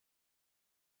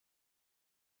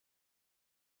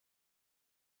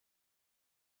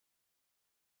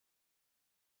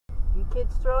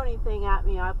Kids throw anything at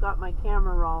me, I've got my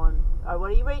camera rolling.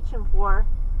 What are you reaching for?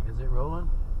 Is it rolling?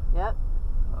 Yep.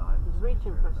 He's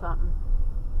reaching for something.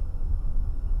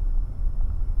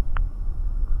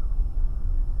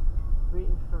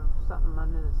 Reaching for something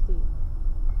under the seat.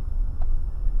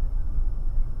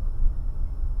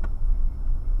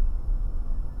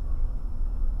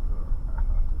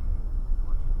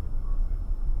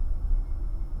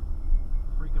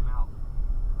 Freak him out.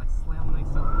 Like slam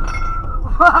myself.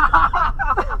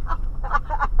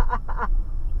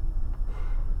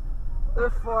 They're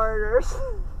foreigners.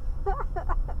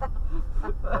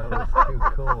 That was too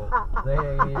cool. They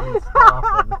ain't even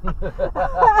stopping.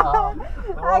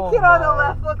 That kid on the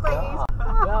left looked like he's...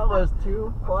 That was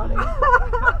too funny.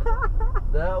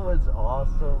 That was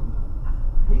awesome.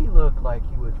 He looked like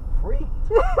he was freaked.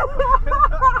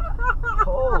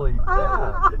 Holy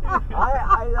crap.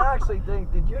 I actually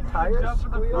think, did your tires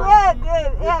squeal? Yeah, it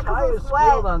did. Yeah, your tires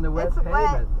squealed on the wet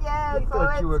pavement. Yeah, he so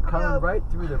thought you were coming squealed. right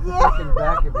through the freaking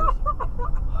back of his...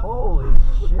 Holy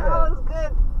shit. That was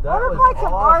good. That I was wonder if I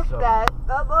can awesome. morph that.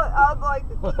 I'd like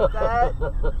to keep that.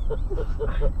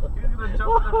 He was gonna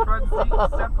jump in the front seat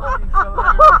and step on each other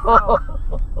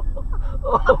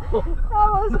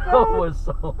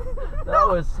himself. That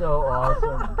was so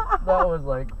awesome. That was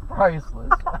like priceless.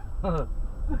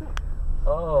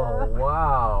 Oh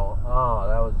wow. Oh,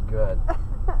 that was good.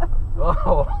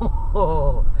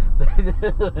 Oh. You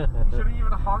should have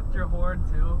even honked your horn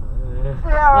too.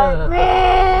 Yeah,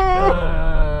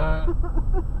 right.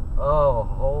 Oh,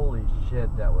 holy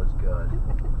shit, that was good.